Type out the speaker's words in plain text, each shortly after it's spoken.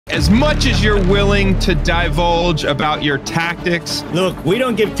As much as you're willing to divulge about your tactics. Look, we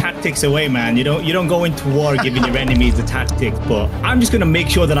don't give tactics away, man. You don't go into war giving your enemies the tactics, but I'm just gonna make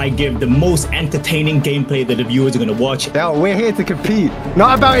sure that I give the most entertaining gameplay that the viewers are gonna watch. No, we're here to compete,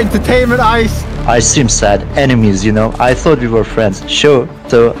 not about entertainment, Ice. I seem sad. Enemies, you know. I thought we were friends. Sure.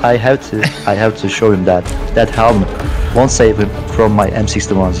 So I have to show him that helmet won't save him from my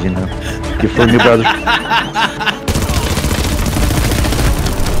M61s, you know. You feel me, brother?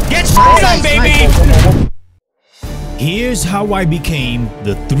 Get strong, baby! Here's how I became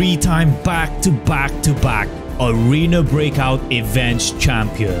the 3-time back-to-back-to-back Arena Breakout Events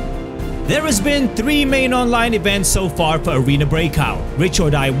Champion. There has been 3 main online events so far for Arena Breakout, Rich or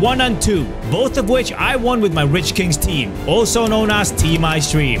Die 1 and 2, both of which I won with my Rich Kings team, also known as Team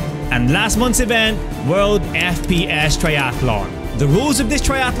iStream. And last month's event, World FPS Triathlon. The rules of this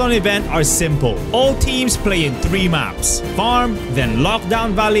triathlon event are simple. All teams play in 3 maps: Farm, then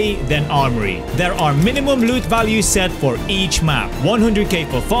Lockdown Valley, then Armory. There are minimum loot values set for each map: 100k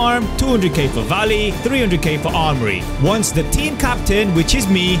for Farm, 200k for Valley, 300k for Armory. Once the team captain, which is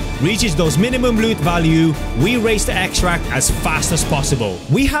me, reaches those minimum loot value, we race the extract as fast as possible.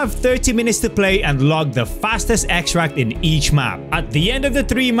 We have 30 minutes to play and log the fastest extract in each map. At the end of the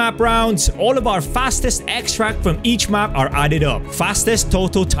 3 map rounds, all of our fastest extract from each map are added up. Fastest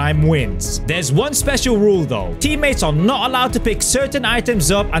total time wins. There's one special rule though. Teammates are not allowed to pick certain items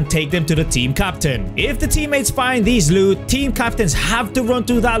up and take them to the team captain. If the teammates find these loot, team captains have to run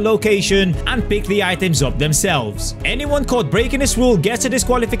to that location and pick the items up themselves. Anyone caught breaking this rule gets a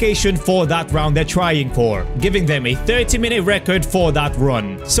disqualification for that round they're trying for, giving them a 30-minute record for that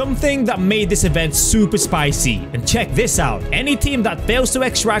run. Something that made this event super spicy. And check this out. Any team that fails to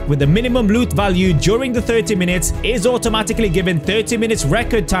extract with the minimum loot value during the 30 minutes is automatically given 30 minutes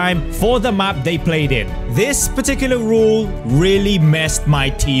record time for the map they played in. This particular rule really messed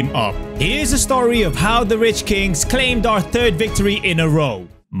my team up. Here's a story of how the Rich Kings claimed our 3rd victory in a row.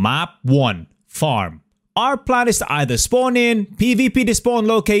 Map 1, Farm. Our plan is to either spawn in, PvP to spawn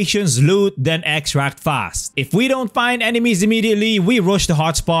locations, loot, then extract fast. If we don't find enemies immediately, we rush the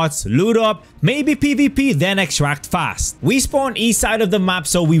hotspots, loot up, maybe PvP, then extract fast. We spawn east side of the map,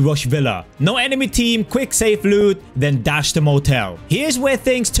 so we rush Villa. No enemy team, quick safe loot, then dash to motel. Here's where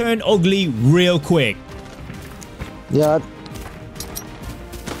things turn ugly real quick. Yeah.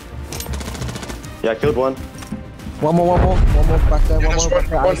 Yeah, I killed one. One more back there. One more back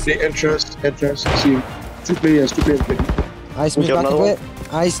there. One the entrance. See, 2 players. Ice, move back a bit.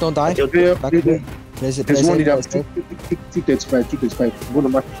 Ice, don't die. Back a bit. There's one down. 235. I'm going to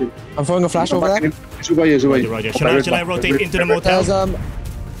match it. I'm throwing a flash over there. It's over here. Roger. Shall I rotate into the motel? There's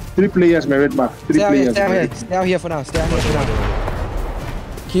 3 players, my red mark. 3 players. Stay out here for now.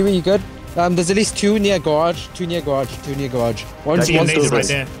 Kiwi, you good? There's at least 2 near garage. 2 near garage. One's right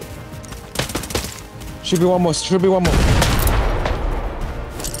there. Should be one more.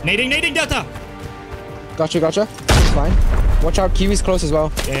 Nading Delta. Gotcha. It's fine. Watch out, Kiwi's close as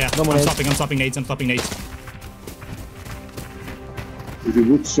well. Yeah. No more I'm stopping nades. If you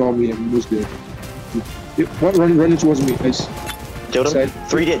would saw me, I'm almost there. Run towards me, guys. Killed him.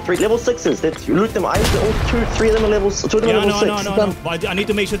 3 level 6s. You loot them. I only 3 of them are levels. 2 of them are level 6. No. But I need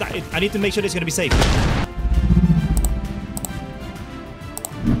to make sure that it's gonna be safe.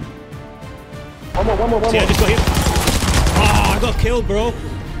 One more. See, I just got hit. I got killed, bro.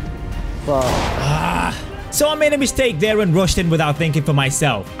 So I made a mistake there and rushed in without thinking for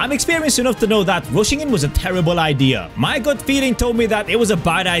myself. I'm experienced enough to know that rushing in was a terrible idea. My gut feeling told me that it was a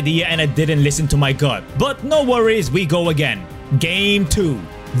bad idea and I didn't listen to my gut. But no worries, we go again. Game 2.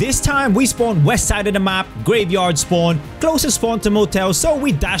 This time we spawn west side of the map, graveyard spawn, closest spawn to motel, so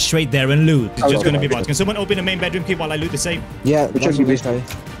we dash straight there and loot. It's just gonna be bots. Can someone open the main bedroom key while I loot the safe? Yeah, what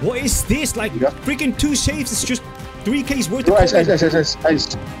is this? Like freaking 2 safes, it's just 3k's worth of Ice.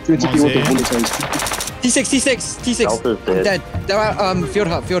 20k worth of bullets, T6. I'm dead. There are field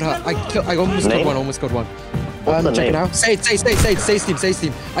hut. I almost killed one. Check it out. Sage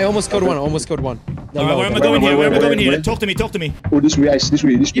team. I almost killed one. Alright, where am I going here? Talk to me. Oh, this way, Ice. This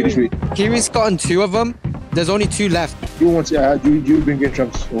way. Kiwi's gotten 2 of them. There's only 2 left. You want? You bring in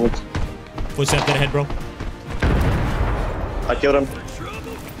trumps or what? Footstep to the head, bro. I killed him.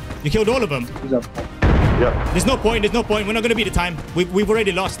 You killed all of them? Yeah. There's no point. We're not gonna beat the time. We've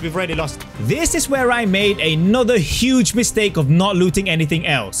already lost. This is where I made another huge mistake of not looting anything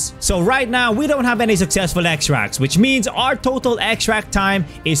else. So right now, we don't have any successful extracts, which means our total extract time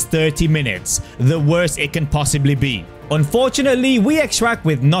is 30 minutes. The worst it can possibly be. Unfortunately, we extract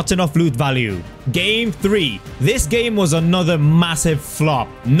with not enough loot value. Game 3. This game was another massive flop.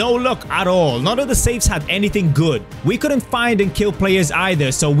 No luck at all. None of the safes had anything good. We couldn't find and kill players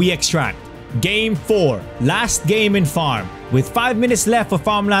either, so we extract. Game 4. Last game in farm. With 5 minutes left for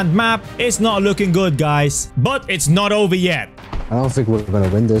farmland map, it's not looking good, guys. But it's not over yet. I don't think we're gonna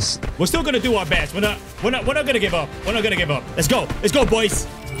win this. We're still gonna do our best. We're not gonna give up. We're not gonna give up. Let's go, boys.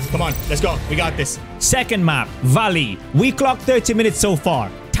 Come on, let's go. We got this. Second map, Valley. We clocked 30 minutes so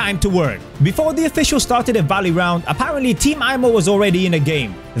far. Time to work. Before the official started a Valley round, apparently Team IMO was already in a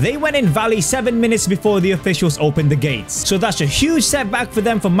game. They went in Valley 7 minutes before the officials opened the gates. So that's a huge setback for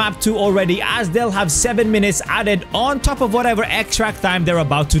them for map 2 already, as they'll have 7 minutes added on top of whatever extract time they're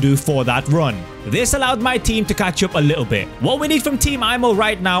about to do for that run. This allowed my team to catch up a little bit. What we need from Team IMO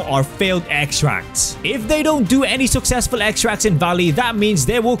right now are failed extracts. If they don't do any successful extracts in Valley, that means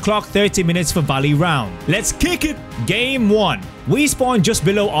they will clock 30 minutes for Valley round. Let's kick it! Game 1. We spawned just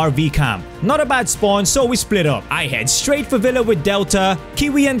below RV camp. Not a bad spawn, so we split up. I head straight for Villa with Delta.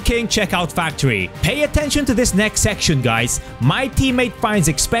 Kiwi and King check out factory. Pay attention to this next section, guys. My teammate finds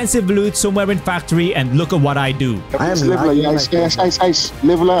expensive loot somewhere in factory, and look at what I do. I am level ice.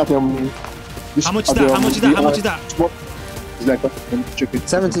 Level at How much is that? How much is that? How much is that? It's like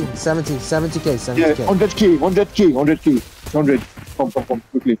 70k. Yeah, 100k. Come,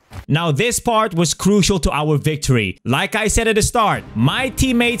 quickly. Now this part was crucial to our victory. Like I said at the start, my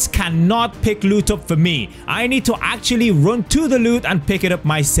teammates cannot pick loot up for me. I need to actually run to the loot and pick it up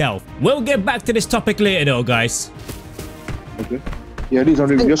myself. We'll get back to this topic later though, guys. Okay. Yeah, these are I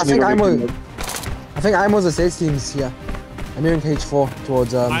think IMO's the safe teams here. I'm hearing H4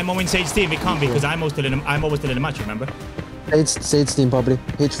 towards IMO in Sage team. It can't be because IMO was still in the match, remember? Sage team probably.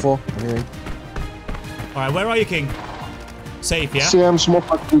 H4, I'm hearing. Alright, where are you, King? Safe, yeah? CM smoke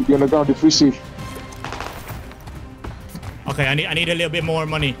factory on the ground, the free safe. Okay, I need a little bit more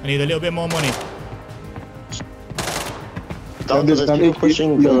money. There's an people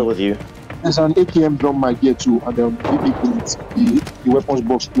pushing Villa with you. There's an AKM drum mic here too, and then the weapons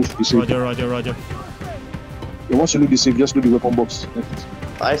box close to the safe. Roger. You want to loot the safe, just loot the weapon box.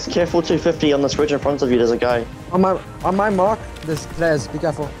 Ice, careful 250 on this bridge in front of you, there's a guy. On my mark, there's players, be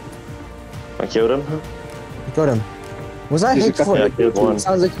careful. I killed him. You got him. Was I hit for I killed one.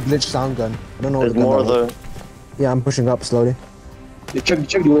 Sounds like a glitch sound gun. I don't know There's what more gun though. Yeah, I'm pushing up slowly. You check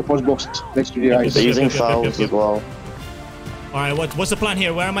the weapons box next to the ice. They're using fouls as well. Alright, what's the plan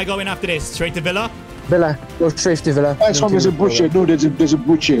here? Where am I going after this? Straight to Villa? Villa, go straight to Villa. Guys, come, there's a butcher. No, there's a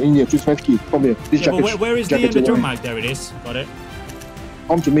butcher in here. 25k. Come here. This Yeah, jacket. but where is the drum mag? There it is. Got it.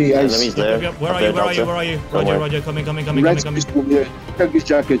 Come to me, guys. Enemies there. Where are you? Roger. Coming. Right, this room here. Check this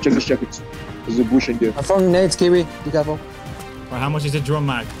jacket. There's a bush in there. I'm throwing nades, Kiwi. Be careful. Right, how much is the drum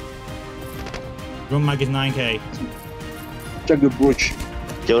mag? Drum mag is 9k. Check the brooch.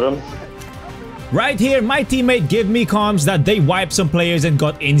 Killed him. Right here, my teammate gave me comms that they wiped some players and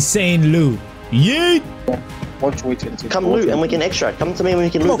got insane loot. Yeet! 120. Come loot and we can extract. Come to me and we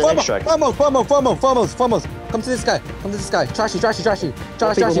can loot and extract. Foremost. Come to this guy. Trashy.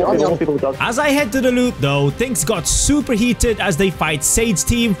 On the As I head to the loot though, things got super heated as they fight Sage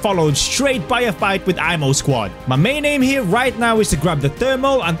team followed straight by a fight with IMO squad. My main aim here right now is to grab the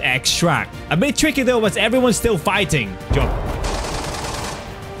thermal and extract. A bit tricky though as everyone's still fighting. Jump.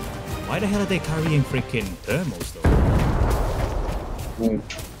 Why the hell are they carrying freaking thermals though?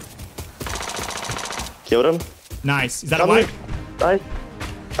 Killed him. Nice. Is that a wipe? Nice.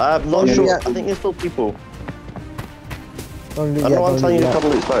 I'm not sure. I think there's still people. I don't know why I'm telling you to come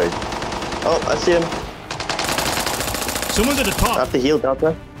loot, sorry. Oh, I see him. Someone's at the top. I have to heal,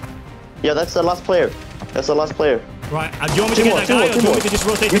 Delta. Yeah, that's the last player. Right. Do you want me to get that guy or do you want me to just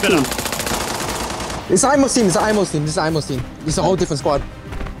rotate the Villa? It's IMO's team. This is a whole different squad.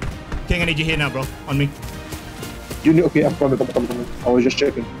 King, I need you here now, bro. On me. Okay, I'm coming. I was just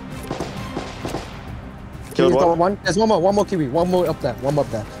checking. Killed one. There's one more Kiwi. One more up there.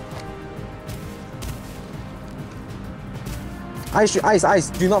 Ice.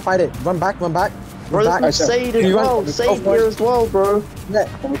 Do not fight it. Run back. Bro, there's Sade as well. Sade here as well, bro. Yeah.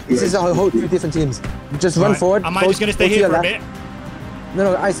 This is a whole two different teams. Just run forward. Am I just gonna stay here for a bit?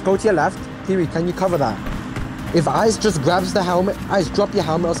 No, Ice, go to your left. Kiwi, can you cover that? If Ice just grabs the helmet, Ice, drop your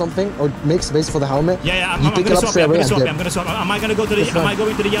helmet or something, or make space for the helmet. Yeah, I'm gonna swap. I'm gonna swap. Am I going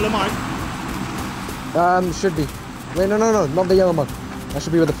to the yellow mark? Should be. Wait, no, not the yellow mark. That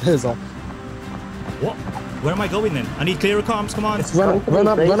should be where the players are. What? Where am I going then? I need clearer comms, come on. Run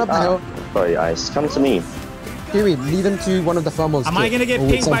up the hill. Sorry, Ice, come to me. Kiwi, lead them to one of the thermals. Am I gonna get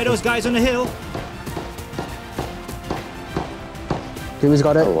pinged by those guys on the hill? Kiwi's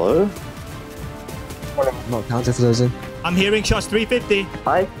got it. Hello? not counting for those in. I'm hearing shots 350.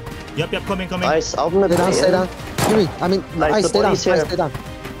 Hi. Yep, coming. Ice, I'm gonna Stay down. Jimmy, I mean, Ice, stay down. Stay down.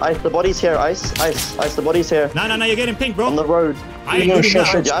 Ice, the body's here. Ice, the body's here. No, you're getting pink, bro. On the road. I ain't doing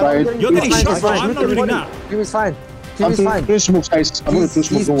that. You're getting shot, bro. I'm not doing that. Jimmy's fine. I'm going to smoke, Ice. I'm going to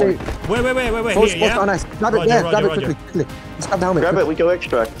smoke. Don't worry. Wait. Close, Here, yeah? on Ice. Grab it, grab it quickly. Just grab the helmet. Grab it, we go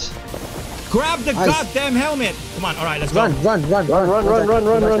extract. Grab the goddamn helmet. Come on, all right, let's go. Run. Run. Where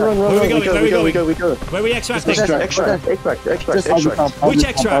we go? We go. Where we extracting? Extract. Which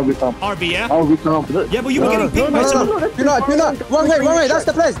extract? RB, yeah? Yeah, but you were getting pinged by someone. Do not. Wrong way. That's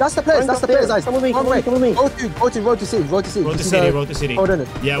the place, Ice. Come with me. Go to road to city. Road to city.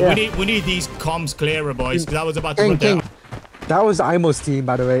 Yeah, we need these comms clearer, boys, because I was about to go down. That was Imo's team,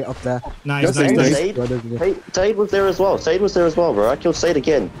 by the way, up there. Nice. Sade was there as well, bro. I killed Sade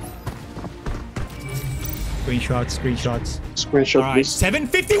again. Screenshots. All right,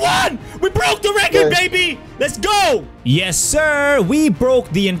 751! We broke the record, baby! Let's go! Yes, sir! We broke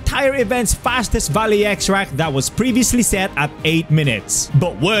the entire event's fastest Valley extract that was previously set at 8 minutes.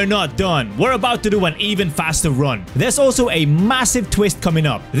 But we're not done. We're about to do an even faster run. There's also a massive twist coming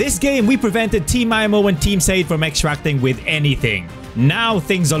up. This game, we prevented Team IMO and Team Sade from extracting with anything. Now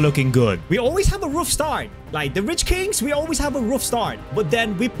things are looking good. We always have a rough start. Like the Rich Kings, we always have a rough start. But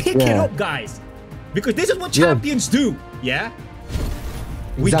then we pick it up, guys. Because this is what champions do, yeah?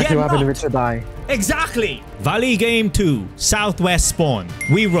 Exactly what happened to Richard Die. Exactly! Valley Game 2, Southwest Spawn.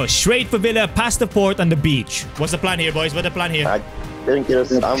 We rush straight for Villa, past the port and the beach. What's the plan here, boys? What's the plan here? I didn't get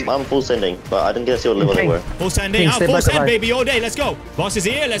us. I'm full sending, but I didn't get to see what level they were. Full sending? Full send, baby, all day. Let's go. Boss is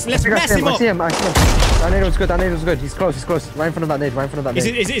here. Let's mess him up. I see him. That nade was good. He's close. Right in front of that nade.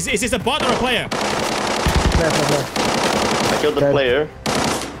 Is this a bot or a player? Player. I killed the player.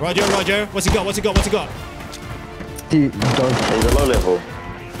 Roger. What's he got? He's a low level.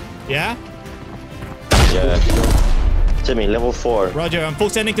 Yeah? Yeah. Timmy, level 4. Roger, I'm full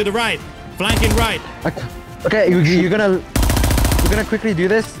sending to the right. Flanking right. Okay, you're gonna quickly do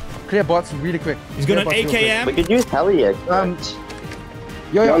this. Clear bots really quick. He's gonna AKM. We could use heli Yo,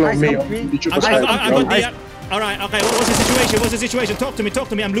 Ice, I got the... Alright, okay, what's the situation? Talk to me,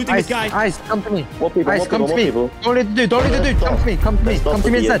 I'm looting this guy. Ice, come to me. More people. Don't need to do. Come to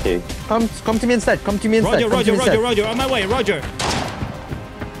me instead. Come to me instead. Roger, on my way, Roger.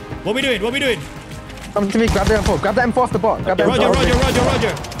 What we doing? Come to me, grab the M4 off the bot. Roger.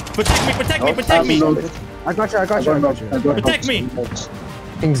 Protect me. I got you. Protect me.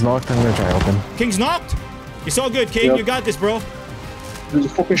 King's knocked, I'm gonna try open. King's knocked? It's all good, King, you got this, bro. There's a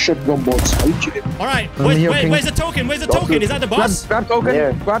fucking shotgun bots. Are you kidding? Alright, where's the token? Is that the boss? Grab token.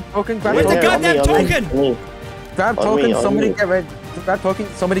 Yeah. Grab token. Where's the goddamn token? Grab token. Somebody get ready. Grab token.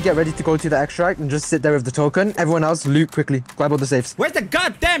 Somebody get ready to go to the extract and just sit there with the token. Everyone else, loot quickly. Grab all the safes. Where's the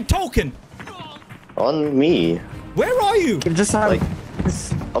goddamn token? On me. Where are you? Just have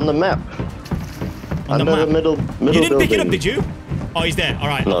on the map. On the map. Middle you didn't pick it up, building. did you? Oh, he's there.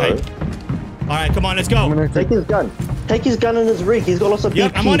 Alright, No. okay. Alright, come on, let's go. Take his gun. Take his gun and his rig. He's got lots of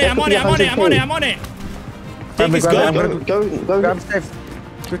Yep, I'm on it. Take his gun. Go. grab safe.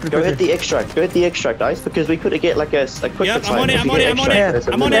 Quickly. Go hit the extract, Ice, because we could get like a quick Yep, time. I'm on it.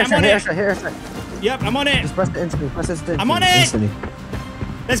 Yep, I'm on it. Just press it instantly. I'm on it. Instantly.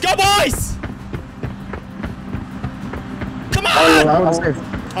 Let's go, boys. Come on.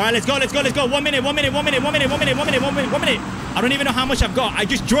 Alright, let's go. 1 minute. I don't even know how much I've got. I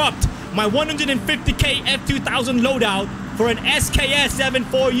just dropped my 150k F2000 loadout for an SKS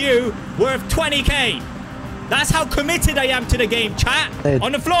 74U worth 20k. That's how committed I am to the game, chat.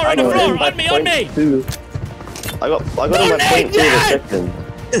 On the floor, on me. I got on my point 2 in a second.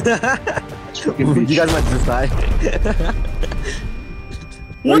 You guys might just die.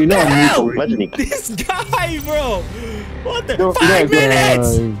 What the hell? Imagine This guy, bro. What the? 5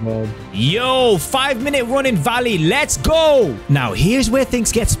 minutes! Yo, 5-minute run in Valley. Let's go! Now, here's where things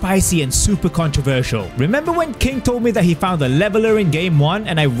get spicy and super controversial. Remember when King told me that he found a leveler in game 1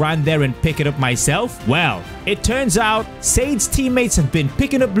 and I ran there and picked it up myself? Well, it turns out Sade's teammates have been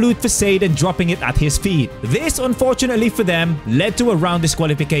picking up loot for Sade and dropping it at his feet. This, unfortunately for them, led to a round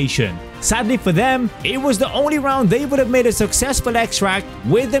disqualification. Sadly for them, it was the only round they would have made a successful extract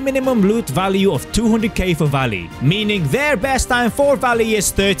with a minimum loot value of 200k for Valley, meaning their best time for Valley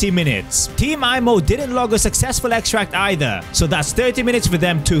is 30 minutes. Team IMO didn't log a successful extract either, so that's 30 minutes for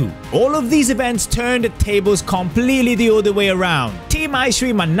them too. All of these events turned the tables completely the other way around. Team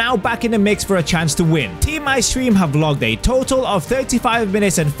iStream are now back in the mix for a chance to win. Team iStream have logged a total of 35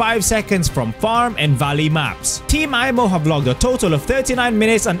 minutes and 5 seconds from farm and Valley maps. Team IMO have logged a total of 39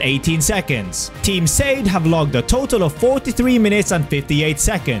 minutes and 18 seconds. seconds. Team Sade have logged a total of 43 minutes and 58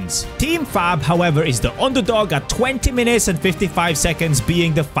 seconds. Team Fab, however, is the underdog at 20 minutes and 55 seconds,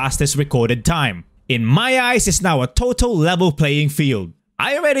 being the fastest recorded time. In my eyes, it's now a total level playing field.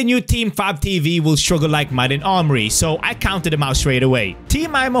 I already knew Team Fab TV will struggle like mad in Armory, so I counted them out straight away.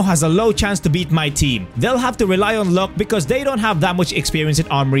 Team IMO has a low chance to beat my team. They'll have to rely on luck because they don't have that much experience in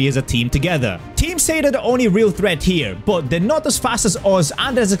Armory as a team together. Team Sade are the only real threat here, but they're not as fast as us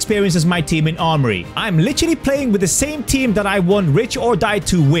and as experienced as my team in Armory. I'm literally playing with the same team that I won Rich or Die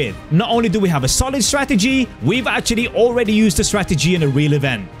 2 with. Not only do we have a solid strategy, we've actually already used the strategy in a real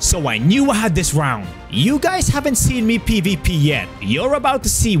event. So I knew I had this round. You guys haven't seen me PvP yet. You're about to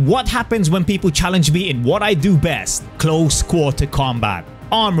see what happens when people challenge me in what I do best. Close quarter combat.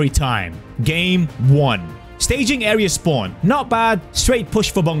 Armory time. Game 1. Staging area spawn. Not bad. Straight push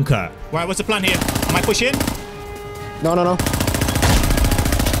for bunker. Right, what's the plan here? Am I pushing? No.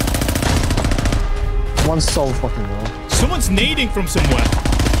 One's so fucking low. Someone's nading from somewhere.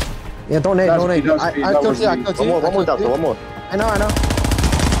 Yeah, don't nade, don't nade. I killed you, I killed you. One more, Delta, one more. I know.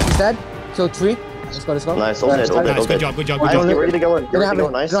 He's dead. Killed 3. Let's go. Nice, all dead. Good job. Get ready to go in. They don't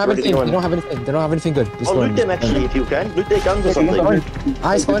have anything good. Oh, loot them actually if you can. Loot their guns or something.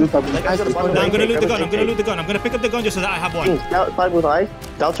 Ice one. No, I'm gonna loot the gun. I'm gonna pick up the gun just so that I have one. Side with eye.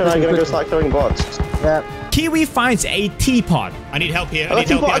 Delta and I are gonna go start throwing bots. Yeah. Kiwi finds a teapot. I need help here. I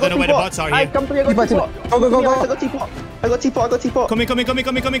don't know where the bots are here. Come to me, I got teapot. I got teapot. Coming.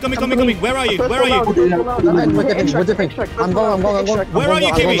 Where are you? We're different. I'm going. Where are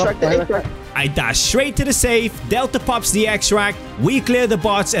you, Kiwi? I dash straight to the safe, Delta pops the extract, we clear the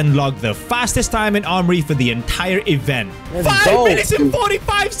bots and log the fastest time in Armory for the entire event. 5 minutes and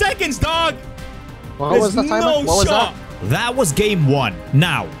 45 seconds, dog! What was the timer? What was that? That was game 1.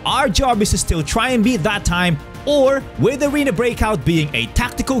 Now, our job is to still try and beat that time, or with Arena Breakout being a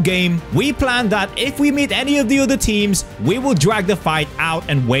tactical game, we plan that if we meet any of the other teams, we will drag the fight out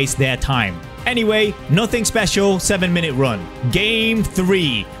and waste their time. Anyway, nothing special, 7-minute run. Game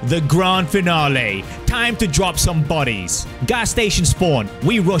 3, the grand finale. Time to drop some bodies. Gas station spawn,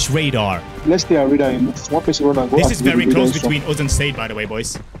 we rush radar. Let's stay at radar. One person run and go. This is very close between us and Sade, by the way,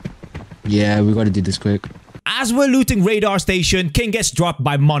 boys. Yeah, we gotta do this quick. As we're looting radar station, King gets dropped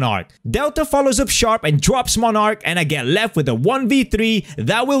by Monarch. Delta follows up sharp and drops Monarch, and I get left with a 1v3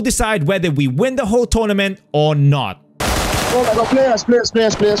 that will decide whether we win the whole tournament or not. Oh, I got players on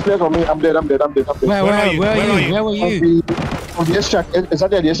me. I'm dead. Where are you? On the extract,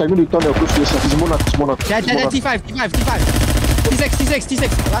 exactly the extract. You need to turn your push to the extract. It's Monarch. T5. T6.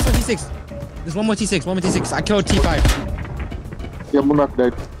 Last one T6. There's one more T6. I killed T5. Yeah, Monarch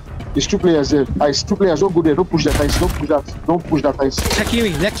died. There's 2 players there. Ice, 2 players. Don't go there. Don't push that ice. Don't push that ice.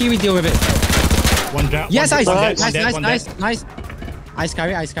 Let Kiwi deal with it. One down. Yes, Ice. Nice. Ice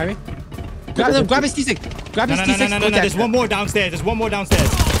carry. Grab his T6. Grab his T6. No. There's one more downstairs.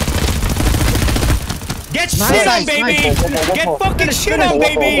 Get shit on, baby! Get fucking shit on,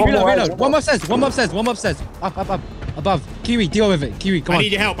 baby! Reload. One more upstairs. Up. Above. Kiwi, deal with it. Kiwi, come on. I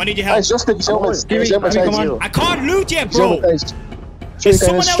need your help. Ice, just take his helmet. Kiwi, come on. I can't loot yet, bro. There's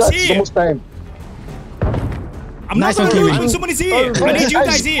someone else here. Almost time. I'm not gonna lose when someone is here. I need you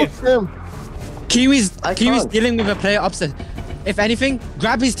guys here. Kiwi's dealing with a player upstairs. If anything,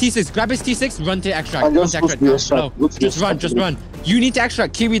 grab his T6, run to extract. Just run. You need to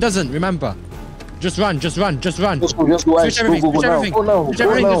extract. Kiwi doesn't, remember. Just run. Just go, Switch everything.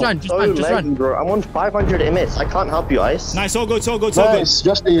 Just run. Bro. I'm on 500 MS. I can't help you, Ice. Nice, all good. Nice,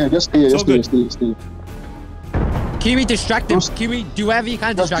 just stay. Kiwi, distract him. Kiwi, do whatever you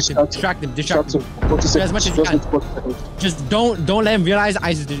can. Distract him. As much as you can. Just don't let him realize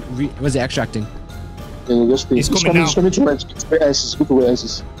Ice was extracting. Yeah, just stay. He's coming now.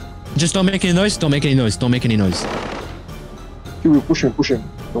 Just don't make any noise. Don't make any noise. Kiwi, push him.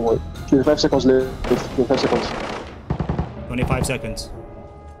 Don't worry. 25 seconds left. 25 seconds. 25 seconds.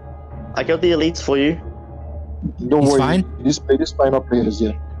 I got the elites for you. Don't worry. Fine. This final players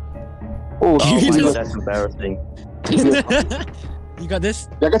here. Oh my God, that's embarrassing. You got this?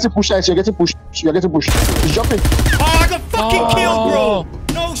 You're getting pushed, Ice. You're getting pushed. He's jumping. Oh, I got fucking killed, bro.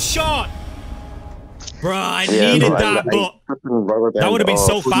 No shot. Bro, I needed that, but that would have been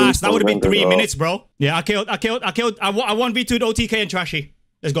so fast. That would have been 3 minutes, bro. Yeah, I killed. I 1v2'd OTK and Trashy.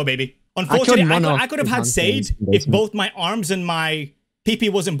 Let's go, baby. Unfortunately, I could have had Sade if both my arms and my PP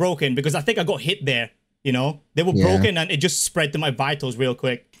wasn't broken, because I think I got hit there. You know, they were broken and it just spread to my vitals real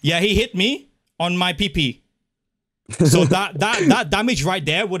quick. Yeah, he hit me on my PP. So that damage right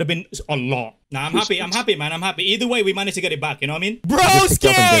there would have been a lot. Nah, I'm happy, man. I'm happy. Either way, we managed to get it back. You know what I mean? Bro's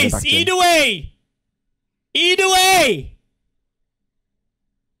case! Either way!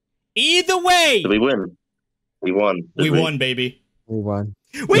 Either way. Did we win? We won. We won, baby. We won.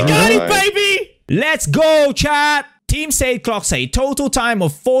 We got it, baby. Let's go, chat. Team Said clocks a total time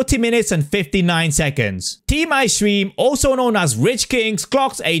of 40 minutes and 59 seconds. Team iStream, also known as Rich Kings,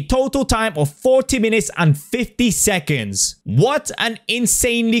 clocks a total time of 40 minutes and 50 seconds. What an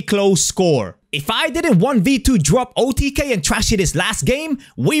insanely close score. If I didn't 1v2 drop OTK and trash it this last game,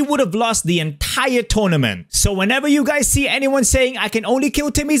 we would have lost the entire tournament. So whenever you guys see anyone saying I can only kill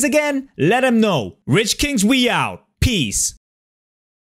Timmys again, let them know. Rich Kings, we out. Peace.